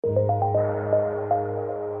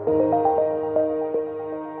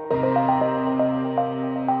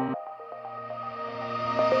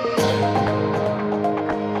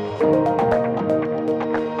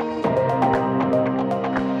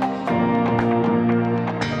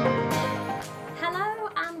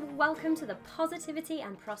welcome to the Positivity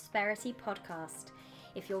and Prosperity Podcast.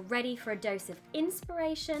 If you're ready for a dose of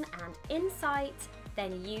inspiration and insight,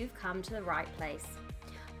 then you've come to the right place.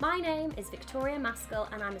 My name is Victoria Maskell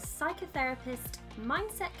and I'm a psychotherapist,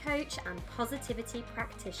 mindset coach and positivity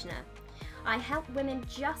practitioner. I help women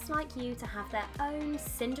just like you to have their own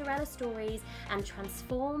Cinderella stories and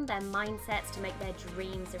transform their mindsets to make their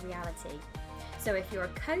dreams a reality. So if you're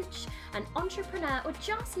a coach, an entrepreneur, or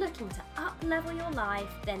just looking to up-level your life,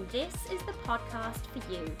 then this is the podcast for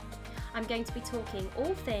you. I'm going to be talking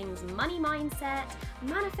all things money mindset,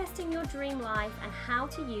 manifesting your dream life, and how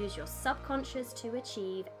to use your subconscious to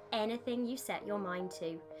achieve anything you set your mind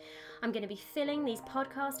to. I'm going to be filling these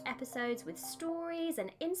podcast episodes with stories and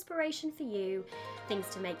inspiration for you, things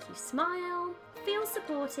to make you smile, feel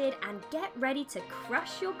supported, and get ready to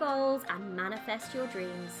crush your goals and manifest your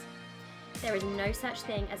dreams. There is no such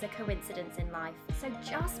thing as a coincidence in life, so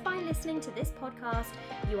just by listening to this podcast,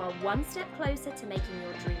 you are one step closer to making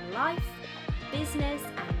your dream life, business,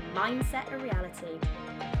 and mindset a reality.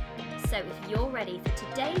 So if you're ready for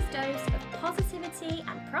today's dose of positivity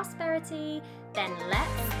and prosperity, then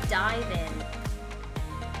let's dive in.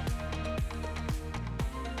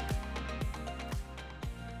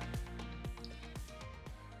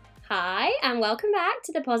 Hi, and welcome back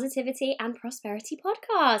to the Positivity and Prosperity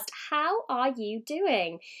Podcast. How are you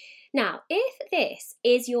doing? Now, if this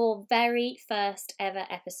is your very first ever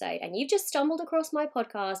episode and you've just stumbled across my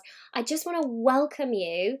podcast, I just want to welcome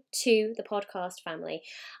you to the podcast family.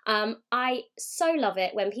 I so love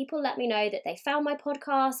it when people let me know that they found my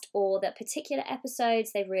podcast or that particular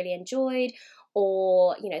episodes they've really enjoyed,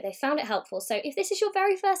 or they found it helpful. So if this is your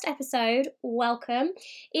very first episode, welcome.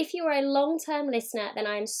 If you're a long-term listener, then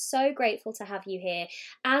I'm so grateful to have you here.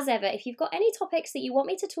 As ever, if you've got any topics that you want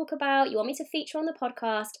me to talk about, you want me to feature on the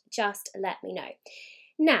podcast, just let me know.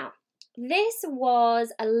 Now, this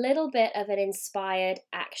was a little bit of an inspired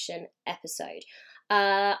action episode.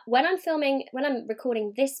 When I'm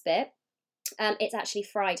recording this bit, it's actually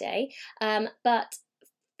Friday, but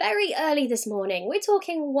very early this morning, we're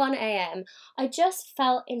talking 1 a.m., I just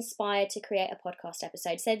felt inspired to create a podcast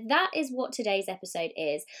episode. So that is what today's episode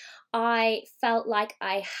is. I felt like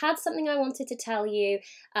I had something I wanted to tell you.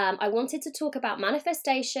 I wanted to talk about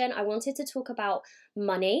manifestation. I wanted to talk about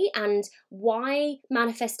money and why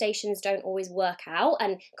manifestations don't always work out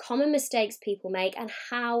and common mistakes people make and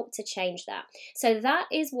how to change that. So that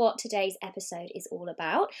is what today's episode is all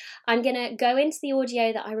about. I'm going to go into the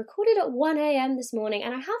audio that I recorded at 1 a.m. this morning,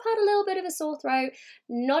 and I have had a little bit of a sore throat,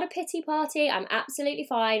 not a pity party. I'm absolutely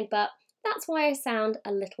fine, but that's why I sound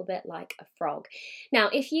a little bit like a frog. Now,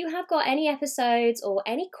 if you have got any episodes or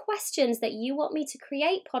any questions that you want me to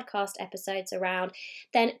create podcast episodes around,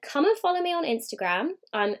 then come and follow me on Instagram.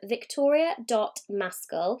 I'm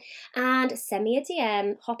victoria.maskell, and send me a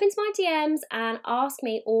DM, hop into my DMs and ask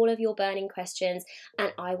me all of your burning questions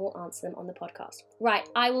and I will answer them on the podcast. Right,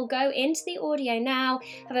 I will go into the audio now.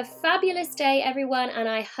 Have a fabulous day, everyone, and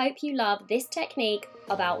I hope you love this technique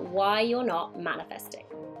about why you're not manifesting.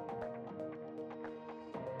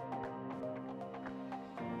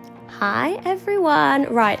 Hi everyone.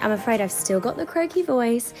 Right, I'm afraid I've still got the croaky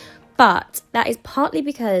voice, but that is partly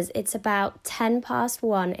because it's about 10 past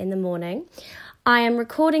 1 in the morning. I am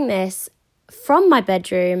recording this from my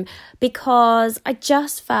bedroom because I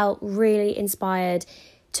just felt really inspired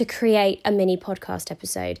to create a mini podcast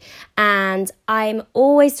episode. And I'm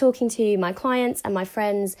always talking to my clients and my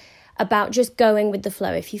friends about just going with the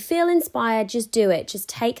flow. If you feel inspired, just do it. Just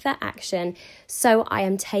take that action. So I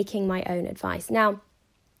am taking my own advice. Now,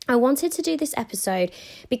 I wanted to do this episode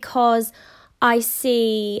because I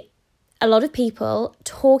see a lot of people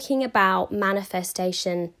talking about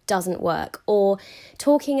manifestation doesn't work, or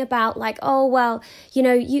talking about like, oh, well,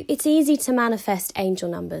 it's easy to manifest angel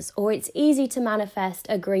numbers, or it's easy to manifest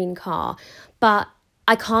a green car, but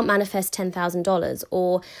I can't manifest $10,000.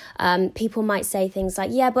 Or people might say things like,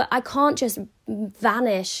 yeah, but I can't just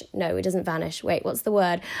vanish. No, it doesn't vanish. Wait, what's the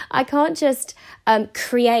word? I can't just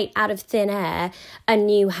create out of thin air a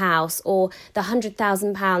new house or the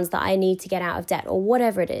 £100,000 that I need to get out of debt or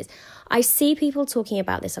whatever it is. I see people talking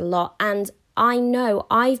about this a lot, and I know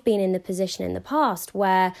I've been in the position in the past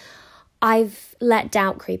where I've let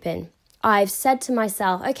doubt creep in. I've said to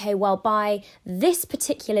myself, okay, well, by this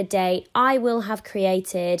particular date, I will have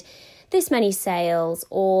created this many sales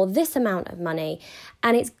or this amount of money.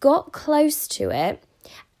 And it's got close to it.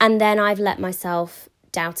 And then I've let myself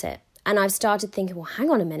doubt it. And I've started thinking, well,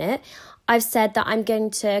 hang on a minute. I've said that I'm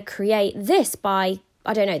going to create this by,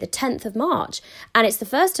 the 10th of March. And it's the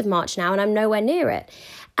 1st of March now, and I'm nowhere near it.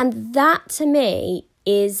 And that, to me,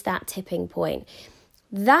 is that tipping point.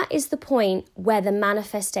 that is the point where the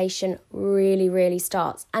manifestation really, really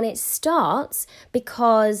starts. And it starts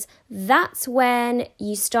because that's when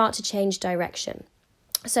you start to change direction.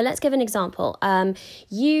 So let's give an example.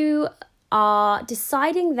 You are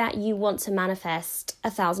deciding that you want to manifest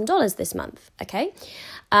 $1,000 this month, okay?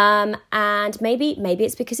 And maybe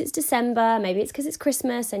it's because it's December, maybe it's because it's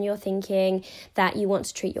Christmas and you're thinking that you want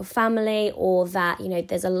to treat your family, or that,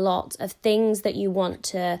 there's a lot of things that you want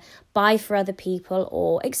to buy for other people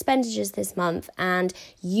or expenditures this month, and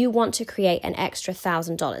you want to create an extra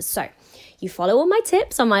 $1,000. So you follow all my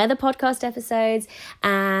tips on my other podcast episodes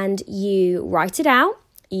and you write it out.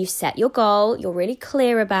 You set your goal, you're really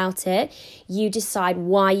clear about it, you decide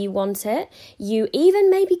why you want it, you even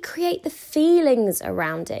maybe create the feelings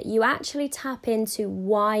around it. You actually tap into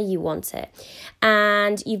why you want it.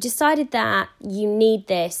 And you've decided that you need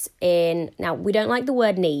this now we don't like the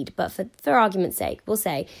word need, but for argument's sake, we'll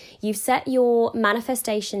say you've set your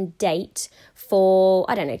manifestation date for,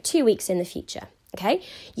 2 weeks in the future. Okay,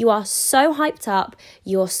 you are so hyped up,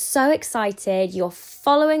 you're so excited, you're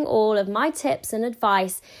following all of my tips and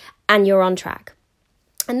advice, and you're on track.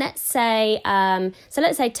 And let's say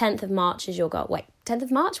 10th of March is your goal. Wait, 10th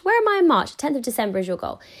of March? Where am I in March? 10th of December is your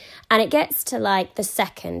goal. And it gets to like the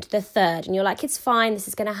 2nd, the 3rd, and you're like, it's fine, this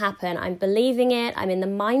is going to happen. I'm believing it. I'm in the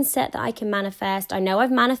mindset that I can manifest. I know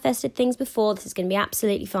I've manifested things before. This is going to be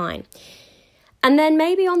absolutely fine. And then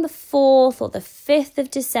maybe on the 4th or the 5th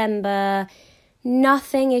of December,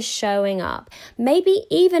 nothing is showing up. Maybe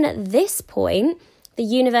even at this point, the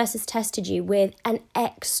universe has tested you with an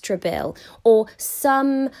extra bill or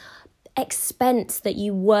some expense that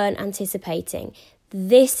you weren't anticipating.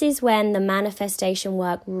 This is when the manifestation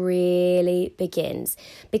work really begins,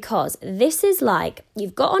 because this is like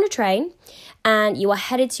you've got on a train and you are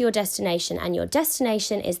headed to your destination, and your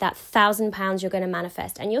destination is that £1,000 you're going to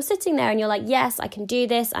manifest. And you're sitting there and you're like, yes, I can do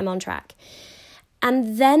this. I'm on track.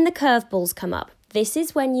 And then the curveballs come up. This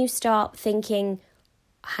is when you start thinking,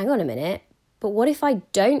 hang on a minute, but what if I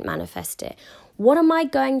don't manifest it? What am I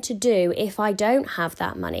going to do if I don't have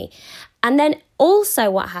that money? And then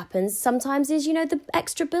also what happens sometimes is, the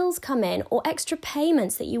extra bills come in or extra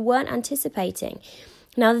payments that you weren't anticipating.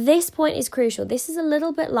 Now, this point is crucial. This is a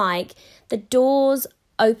little bit like the doors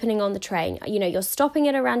opening on the train. You're stopping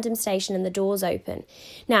at a random station and the doors open.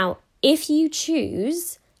 Now, if you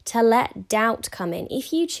choose to let doubt come in,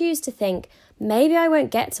 if you choose to think, maybe I won't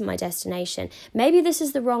get to my destination, maybe this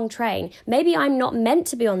is the wrong train, maybe I'm not meant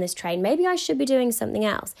to be on this train, maybe I should be doing something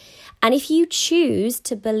else. And if you choose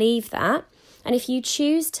to believe that, and if you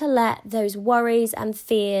choose to let those worries and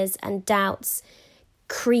fears and doubts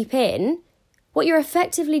creep in, what you're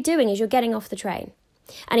effectively doing is you're getting off the train.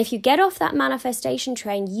 And if you get off that manifestation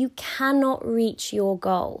train, you cannot reach your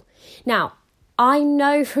goal. Now, I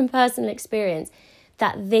know from personal experience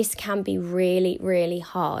that this can be really, really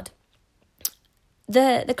hard.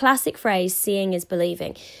 The classic phrase, seeing is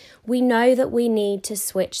believing. We know that we need to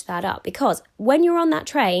switch that up, because when you're on that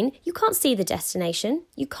train, you can't see the destination.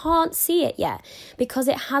 You can't see it yet because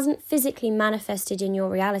it hasn't physically manifested in your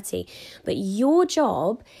reality. But your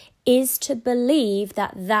job is to believe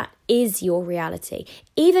that that is your reality,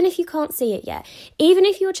 even if you can't see it yet. Even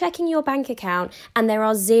if you're checking your bank account and there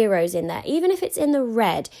are zeros in there, even if it's in the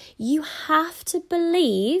red, you have to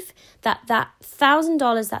believe that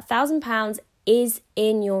 $1,000, that £1,000 is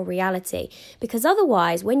in your reality. Because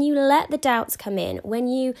otherwise, when you let the doubts come in, when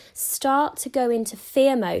you start to go into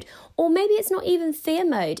fear mode, or maybe it's not even fear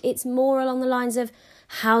mode, it's more along the lines of,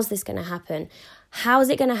 how's this going to happen? How is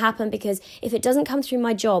it going to happen? Because if it doesn't come through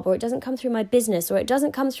my job, or it doesn't come through my business, or it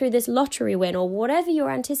doesn't come through this lottery win, or whatever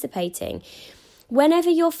you're anticipating, whenever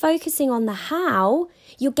you're focusing on the how,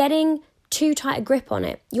 you're getting too tight a grip on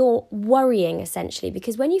it. You're worrying, essentially,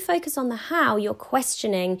 because when you focus on the how, you're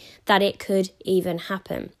questioning that it could even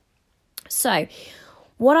happen. So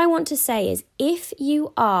what I want to say is, if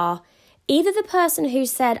you are either the person who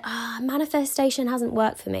said, manifestation hasn't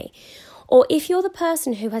worked for me, or if you're the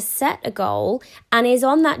person who has set a goal and is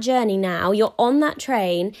on that journey now, you're on that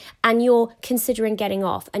train and you're considering getting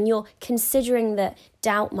off, and you're considering that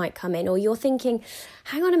doubt might come in, or you're thinking,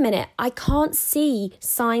 hang on a minute, I can't see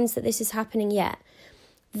signs that this is happening yet.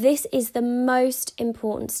 This is the most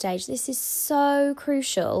important stage. This is so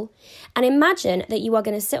crucial. And imagine that you are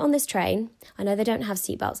going to sit on this train. I know they don't have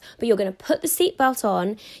seatbelts, but you're going to put the seatbelt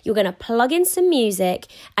on, you're going to plug in some music,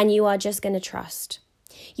 and you are just going to trust.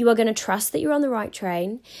 You are going to trust that you're on the right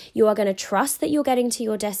train. You are going to trust that you're getting to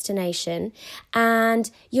your destination, and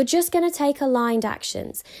you're just going to take aligned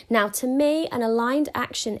actions. Now, to me, an aligned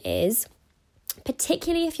action is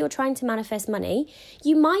Particularly if you're trying to manifest money,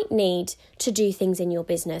 you might need to do things in your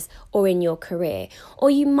business or in your career, or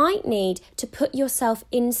you might need to put yourself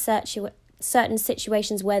in certain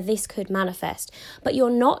situations where this could manifest, but you're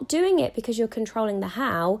not doing it because you're controlling the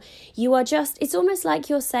how. You are just, it's almost like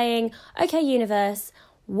you're saying, okay, universe,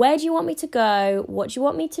 where do you want me to go? What do you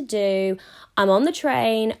want me to do? I'm on the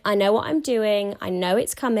train. I know what I'm doing. I know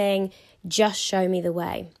it's coming. Just show me the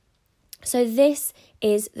way. So this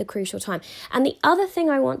is the crucial time. And the other thing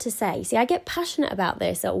I want to say, see, I get passionate about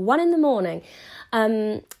this at 1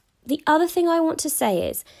 a.m. The other thing I want to say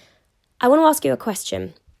is, I want to ask you a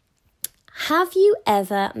question. Have you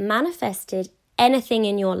ever manifested anything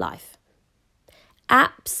in your life?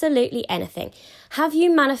 Absolutely anything. Have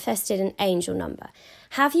you manifested an angel number?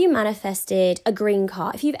 Have you manifested a green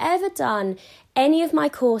card? If you've ever done any of my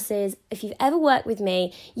courses, if you've ever worked with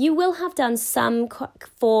me, you will have done some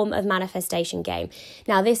form of manifestation game.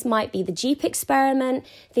 Now, this might be the Jeep experiment.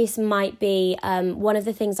 This might be one of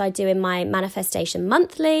the things I do in my Manifestation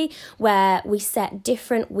Monthly, where we set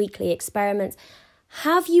different weekly experiments.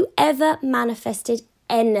 Have you ever manifested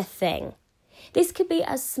anything? This could be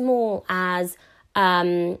as small as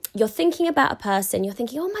you're thinking about a person, you're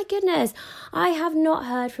thinking, oh my goodness, I have not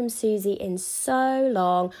heard from Susie in so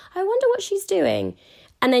long. I wonder what she's doing.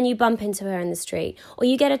 And then you bump into her in the street, or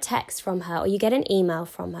you get a text from her, or you get an email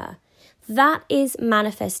from her. That is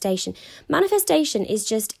manifestation. Manifestation is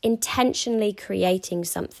just intentionally creating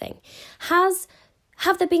something.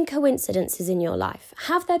 Have there been coincidences in your life?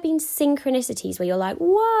 Have there been synchronicities where you're like,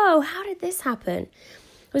 whoa, how did this happen?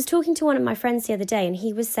 I was talking to one of my friends the other day, and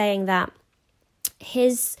he was saying that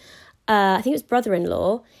his, I think it was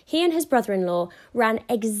brother-in-law, he and his brother-in-law ran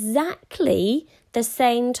exactly the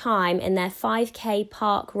same time in their 5K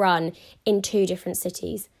park run in 2 different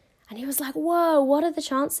cities. And he was like, whoa, what are the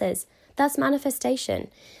chances? That's manifestation.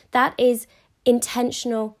 That is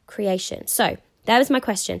intentional creation. So that was my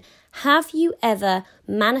question. Have you ever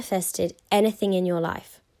manifested anything in your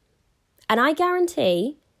life? And I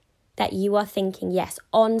guarantee that you are thinking yes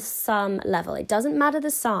on some level. It doesn't matter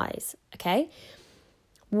the size, okay?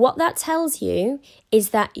 What that tells you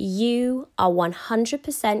is that you are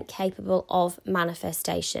 100% capable of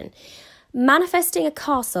manifestation. Manifesting a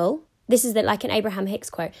castle, this is like an Abraham Hicks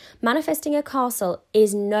quote, manifesting a castle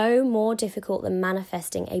is no more difficult than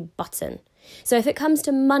manifesting a button. So if it comes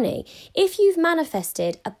to money, if you've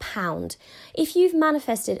manifested £1, if you've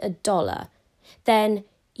manifested $1, then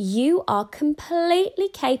you are completely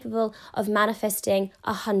capable of manifesting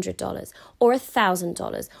 $100 or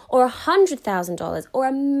 $1,000 or $100,000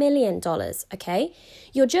 or $1 million, okay?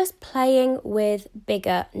 You're just playing with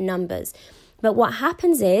bigger numbers. But what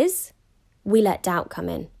happens is we let doubt come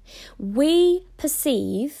in. We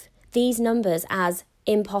perceive these numbers as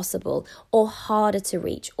impossible or harder to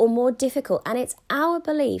reach or more difficult, and it's our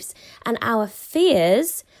beliefs and our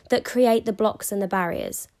fears that create the blocks and the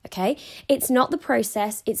barriers, okay? It's not the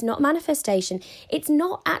process, it's not manifestation, it's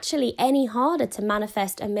not actually any harder to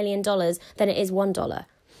manifest $1 million than it is $1.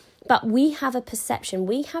 But we have a perception,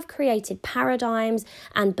 we have created paradigms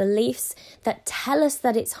and beliefs that tell us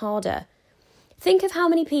that it's harder. Think of how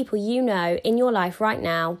many people you know in your life right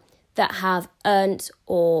now that have earned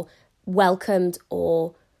or welcomed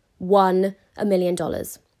or won $1 million.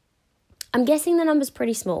 I'm guessing the number's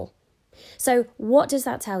pretty small. So what does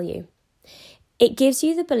that tell you? It gives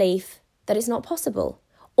you the belief that it's not possible,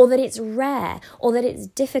 or that it's rare, or that it's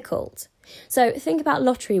difficult. So think about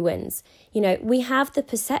lottery wins. You know, we have the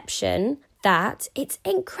perception that it's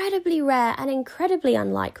incredibly rare and incredibly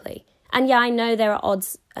unlikely. And yeah, I know there are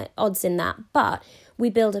odds in that, but we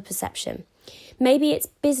build a perception. Maybe it's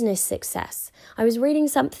business success. I was reading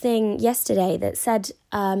something yesterday that said,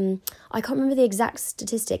 I can't remember the exact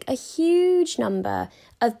statistic, a huge number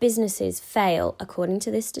of businesses fail, according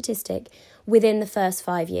to this statistic, within the first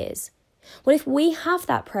 5 years. Well, if we have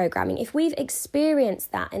that programming, if we've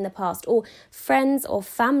experienced that in the past, or friends or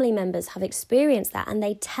family members have experienced that and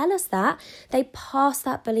they tell us that, they pass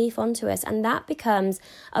that belief on to us, and that becomes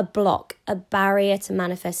a block, a barrier to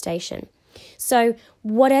manifestation. So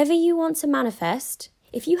whatever you want to manifest,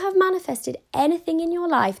 if you have manifested anything in your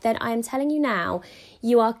life, then I am telling you now,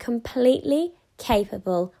 you are completely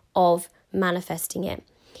capable of manifesting it.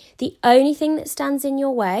 The only thing that stands in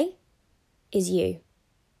your way is you.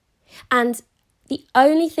 And the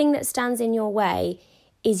only thing that stands in your way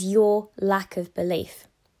is your lack of belief.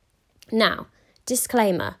 Now,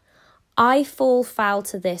 disclaimer, I fall foul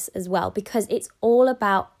to this as well, because it's all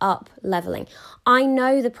about up leveling. I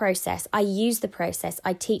know the process. I use the process.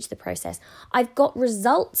 I teach the process. I've got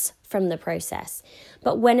results from the process.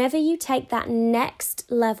 But whenever you take that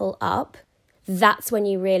next level up, that's when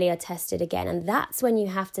you really are tested again. And that's when you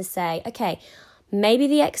have to say, okay, maybe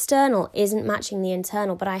the external isn't matching the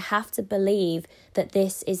internal, but I have to believe that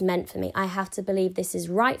this is meant for me. I have to believe this is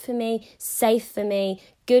right for me, safe for me,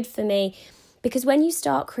 good for me. Because when you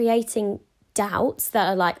start creating doubts that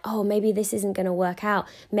are like, oh, maybe this isn't going to work out.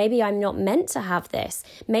 Maybe I'm not meant to have this.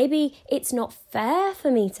 Maybe it's not fair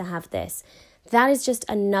for me to have this. That is just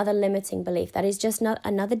another limiting belief. That is just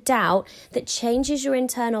another doubt that changes your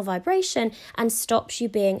internal vibration and stops you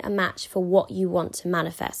being a match for what you want to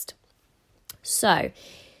manifest. So,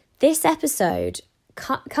 this episode,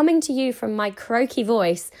 coming to you from my croaky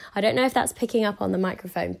voice, I don't know if that's picking up on the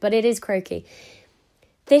microphone, but it is croaky.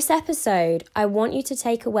 This episode, I want you to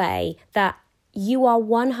take away that you are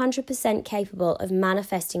 100% capable of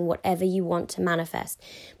manifesting whatever you want to manifest.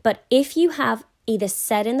 But if you have either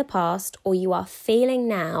said in the past or you are feeling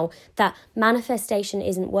now that manifestation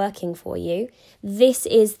isn't working for you, this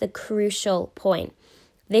is the crucial point.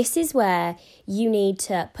 This is where you need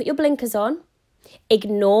to put your blinkers on,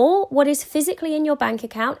 ignore what is physically in your bank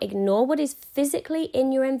account, ignore what is physically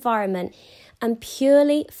in your environment, and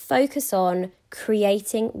purely focus on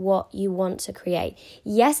creating what you want to create.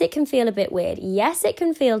 Yes, it can feel a bit weird. Yes, it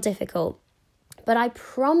can feel difficult. But I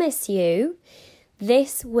promise you,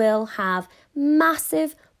 this will have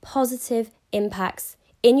massive positive impacts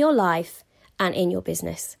in your life and in your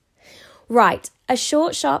business. Right, a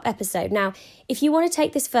short, sharp episode. Now, if you want to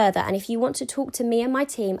take this further and if you want to talk to me and my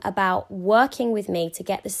team about working with me to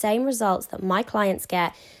get the same results that my clients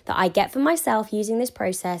get, that I get for myself using this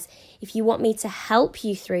process, if you want me to help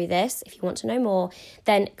you through this, if you want to know more,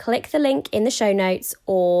 then click the link in the show notes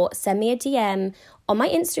or send me a DM on my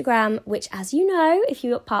Instagram, which, as you know, if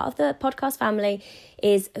you're part of the podcast family,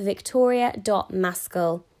 is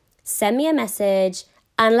victoria.maskell. Send me a message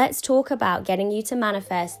and let's talk about getting you to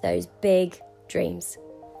manifest those big dreams.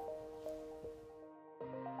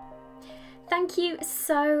 Thank you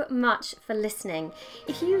so much for listening.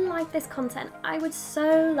 If you like this content, I would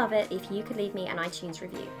so love it if you could leave me an iTunes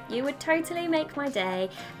review. You would totally make my day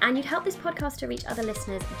and you'd help this podcast to reach other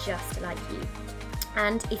listeners just like you.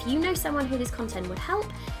 And if you know someone who this content would help,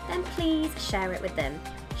 then please share it with them.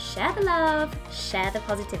 Share the love, share the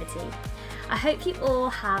positivity. I hope you all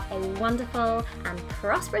have a wonderful and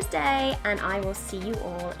prosperous day, and I will see you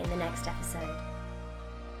all in the next episode.